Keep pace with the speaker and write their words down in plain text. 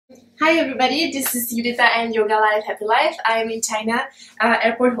Hi everybody, this is Judita and Yoga Life Happy Life. I am in China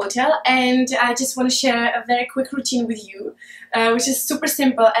Airport Hotel, and I just want to share a very quick routine with you, which is super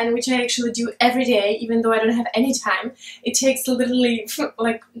simple and which I actually do every day, even though I don't have any time. It takes literally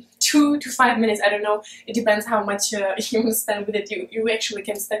like 2 to 5 minutes. I don't know. It depends how much you want to spend with it. You actually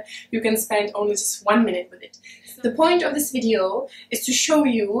can spend only just 1 minute with it. The point of this video is to show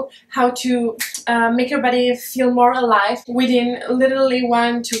you how to make your body feel more alive within literally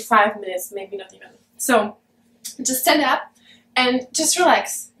 1 to 5 minutes, maybe not even. So just stand up and just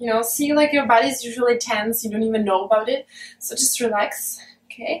relax. You know, see like your body is usually tense, you don't even know about it. So just relax,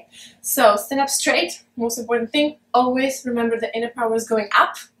 okay? So stand up straight, most important thing. Always remember the inner power is going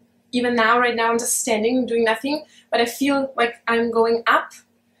up. Even now, right now I'm just standing, doing nothing, but I feel like I'm going up.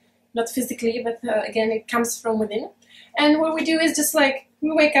 Not physically, but again, it comes from within. And what we do is just like,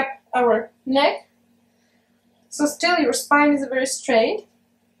 we wake up our neck. So still your spine is very straight.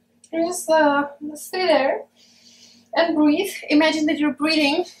 And just stay there and breathe. Imagine that you're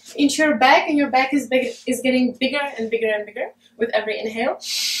breathing into your back, and your back is getting bigger and bigger and bigger with every inhale.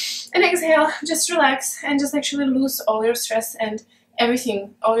 And exhale, just relax and just actually lose all your stress and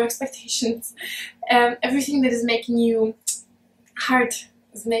everything, all your expectations, everything that is making you hard,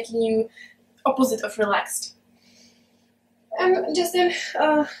 is making you opposite of relaxed. And just then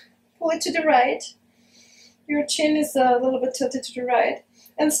pull it to the right. Your chin is a little bit tilted to the right.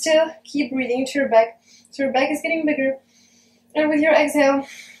 And still keep breathing to your back. So your back is getting bigger. And with your exhale,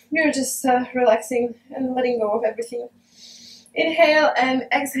 you're just relaxing and letting go of everything. Inhale and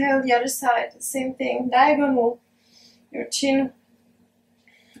exhale the other side. Same thing, diagonal. Your chin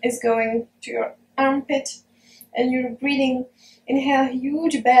is going to your armpit. And you're breathing. Inhale,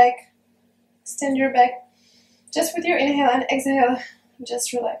 huge back, extend your back. Just with your inhale and exhale,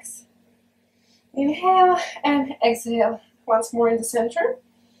 just relax. Inhale and exhale. Once more in the center.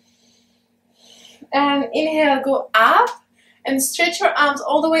 And inhale, go up and stretch your arms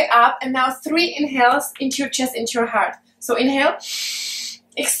all the way up. And now 3 inhales into your chest, into your heart. So inhale,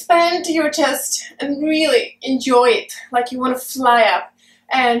 expand your chest and really enjoy it, like you want to fly up.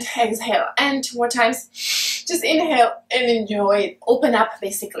 And exhale, and 2 more times. Just inhale and enjoy it. Open up,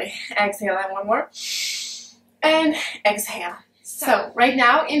 basically. Exhale, and 1 more. And exhale. So, right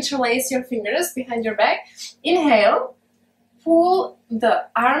now, interlace your fingers behind your back. Inhale. Pull the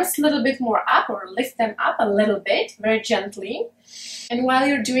arms a little bit more up, or lift them up a little bit, very gently. And while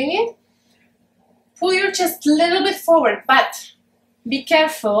you're doing it, pull your chest a little bit forward, but be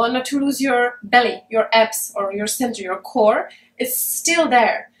careful not to lose your belly, your abs, or your center, your core. It's still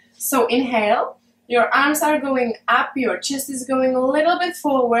there. So inhale, your arms are going up, your chest is going a little bit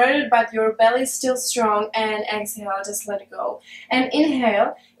forward, but your belly is still strong, and exhale, just let it go. And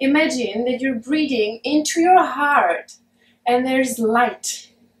inhale, imagine that you're breathing into your heart, and there's light,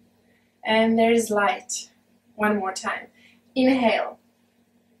 and there's light. 1 more time. Inhale,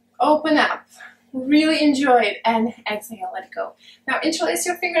 open up. Really enjoy it, and exhale, let it go. Now interlace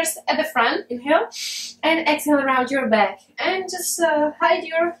your fingers at the front, inhale, and exhale around your back. And just hide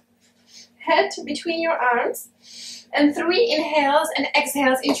your head between your arms. And 3 inhales and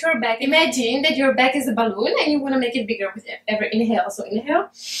exhales into your back. Imagine that your back is a balloon and you want to make it bigger with every inhale. So inhale,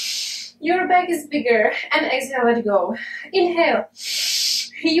 your back is bigger, and exhale, let it go. Inhale,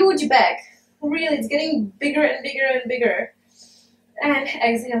 huge back. Really, it's getting bigger and bigger and bigger. And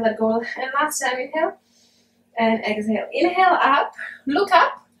exhale, let go. And last time, inhale and exhale. Inhale up, look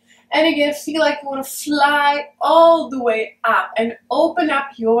up, and again feel like you want to fly all the way up and open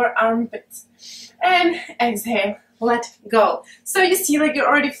up your armpits. And exhale, let go. So you see like you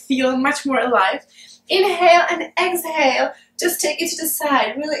already feel much more alive. Inhale and exhale, just take it to the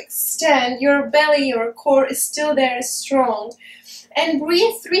side, really extend. Your belly, your core is still there, strong. And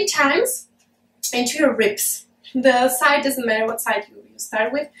breathe 3 times into your ribs. The side doesn't matter what side you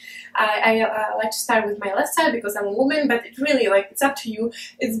start with. I like to start with my left side because I'm a woman, but it really, like, it's up to you.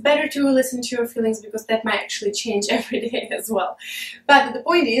 It's better to listen to your feelings because that might actually change every day as well. But the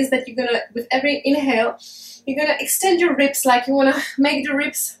point is that you're gonna, with every inhale, you're gonna extend your ribs, like you wanna make the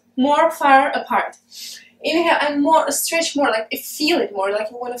ribs more far apart. Inhale and more, stretch more, like feel it more, like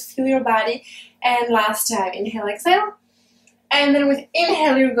you wanna feel your body. And last time, inhale, exhale. And then with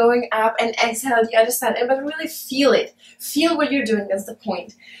inhale, you're going up, and exhale the other side. But really feel it. Feel what you're doing. That's the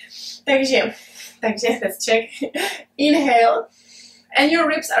point. Takže, let's check. Inhale. And your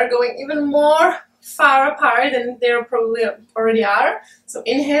ribs are going even more far apart than they probably already are. So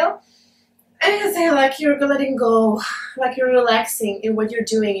inhale. And exhale, like you're letting go. Like you're relaxing in what you're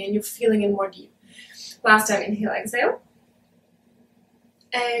doing, and you're feeling it more deep. Last time, inhale, exhale.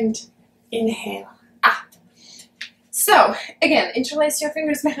 And inhale. So again, interlace your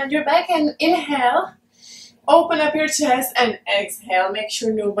fingers behind your back and inhale. Open up your chest and exhale. Make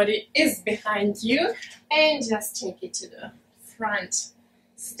sure nobody is behind you and just take it to the front.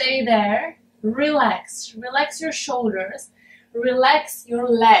 Stay there. Relax. Relax your shoulders. Relax your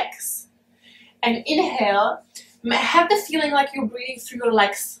legs. And inhale. Have the feeling like you're breathing through your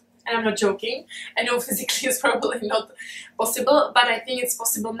legs. And I'm not joking. I know physically it's probably not possible, but I think it's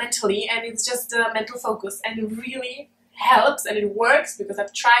possible mentally, and it's just a mental focus, and it really helps and it works because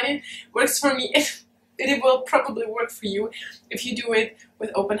I've tried it. Works for me. It will probably work for you if you do it with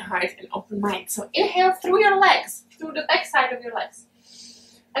open heart and open mind. So inhale through your legs, through the back side of your legs.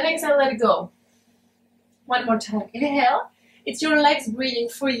 And exhale, let it go. One more time. Inhale. It's your legs breathing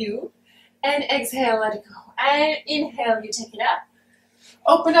for you. And exhale, let it go. And inhale, you take it up.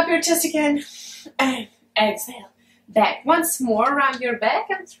 Open up your chest again. And exhale. Back. Once more around your back.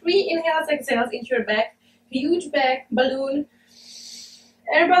 And 3 inhales, exhales into your back. Huge back balloon.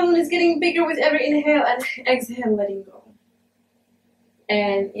 Air balloon is getting bigger with every inhale, and exhale, letting go.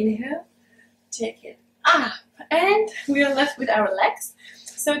 And inhale, take it up, and we are left with our legs.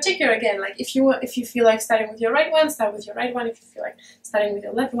 So take your, again, like if you feel like starting with your right one, start with your right one. If you feel like starting with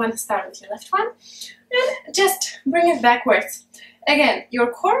your left one, start with your left one, and just bring it backwards. Again,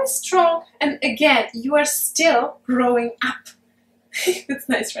 your core is strong, and again, you are still growing up. That's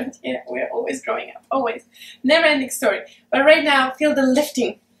nice, right? Yeah, we're always growing up, always. Never ending story. But right now, feel the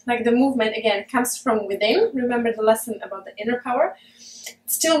lifting, like the movement, again, comes from within. Remember the lesson about the inner power.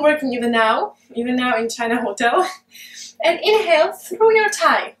 It's still working even now in China Hotel. And inhale through your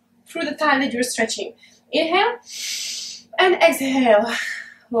thigh, through the thigh that you're stretching. Inhale, and exhale.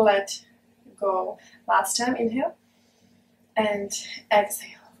 Let go. Last time, inhale, and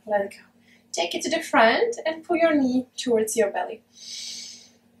exhale. Let it go. Take it to the front and pull your knee towards your belly.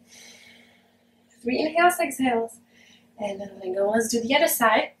 3 inhales, exhales, and then letting go. Let's do the other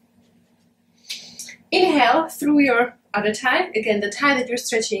side. Inhale through your other thigh. Again, the thigh that you're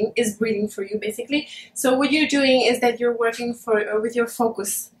stretching is breathing for you, basically. So what you're doing is that you're working with your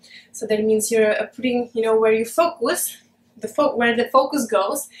focus. So that means you're putting, where you focus, where the focus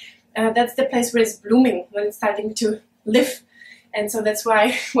goes. That's the place where it's blooming, when it's starting to live. And so that's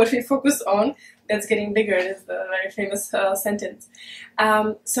why what we focus on, that's getting bigger. Is the very famous sentence.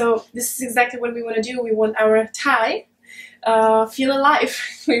 So this is exactly what we want to do. We want our thigh feel alive.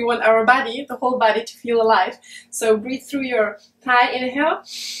 We want our body, the whole body, to feel alive. So breathe through your thigh, inhale,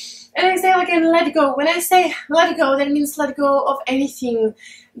 and exhale again, let go. When I say let go, that means let go of anything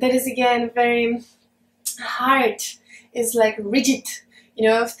that is, again, very hard, is like rigid,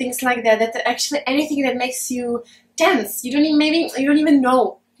 things like that. That actually anything that makes you tense. You don't even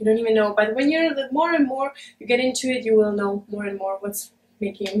know. But when you're more and more you get into it, you will know more and more what's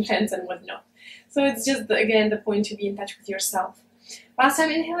making you tense and what not. So it's just, again, the point to be in touch with yourself. Last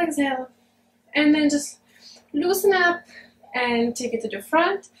time, inhale, exhale, and then just loosen up and take it to the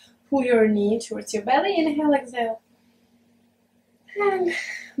front. Pull your knee towards your belly. Inhale, exhale, and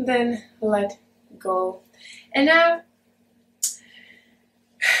then let go. And now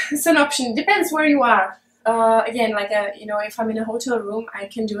it's an option. It depends where you are. Again, like if I'm in a hotel room, I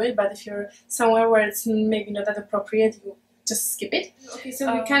can do it. But if you're somewhere where it's maybe not that appropriate, you just skip it. Okay,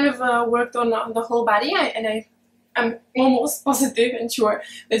 so we kind of worked on the whole body, I'm almost positive and sure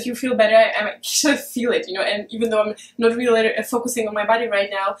that you feel better. I actually feel it, and even though I'm not really focusing on my body right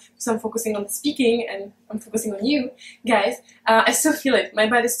now, because I'm focusing on the speaking and I'm focusing on you guys, I still feel it. My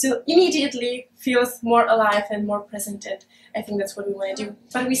body still immediately feels more alive and more present, and I think that's what we want to do.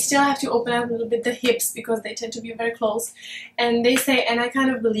 But we still have to open up a little bit the hips, because they tend to be very close. And they say, and I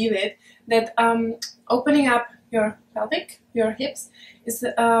kind of believe it, that opening up your pelvic, your hips, is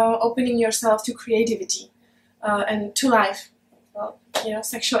opening yourself to creativity and to life. Well,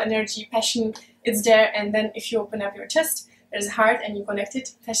 sexual energy, passion, it's there. And then if you open up your chest, there's heart, and you connect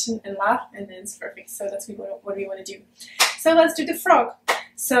it, passion and love, and then it's perfect. So that's what we want to do. So let's do the frog.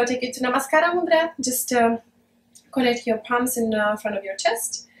 So take it to Namaskara Mudra. Just connect your palms in front of your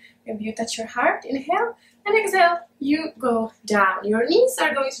chest. Maybe you touch your heart. Inhale, and exhale. You go down. Your knees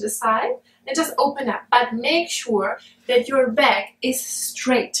are going to the side, and just open up. But make sure that your back is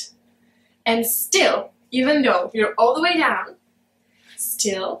straight. And still, even though you're all the way down,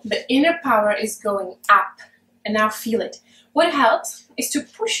 still the inner power is going up. And now feel it. What helps is to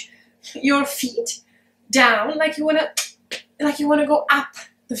push your feet down like you wanna go up.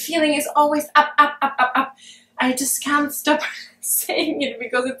 The feeling is always up, up, up, up, up. I just can't stop saying it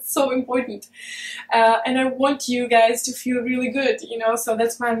because it's so important. And I want you guys to feel really good, so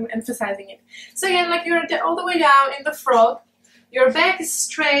that's why I'm emphasizing it. So again, like you're all the way down in the frog, your back is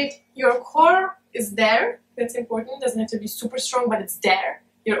straight, your core is there, That's important. It doesn't have to be super strong, but it's there.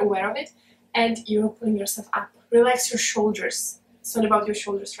 You're aware of it. And you're pulling yourself up. Relax your shoulders. It's not about your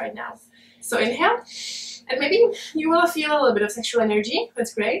shoulders right now. So inhale. And maybe you will feel a little bit of sexual energy.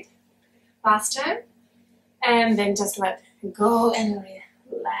 That's great. Last time. And then just let go and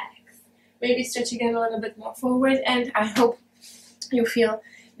relax. Maybe stretch again a little bit more forward. And I hope you feel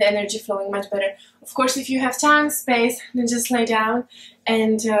the energy flowing much better. Of course, if you have time, space, then just lay down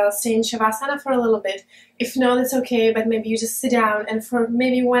and stay in Shavasana for a little bit. If not, it's okay, but maybe you just sit down and for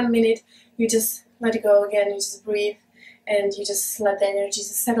maybe 1 minute, you just let it go again. You just breathe and you just let the energy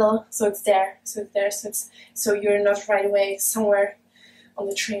settle. So it's there. So you're not right away somewhere on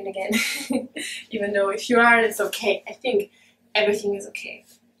the train again. Even though if you are, it's okay. I think everything is okay.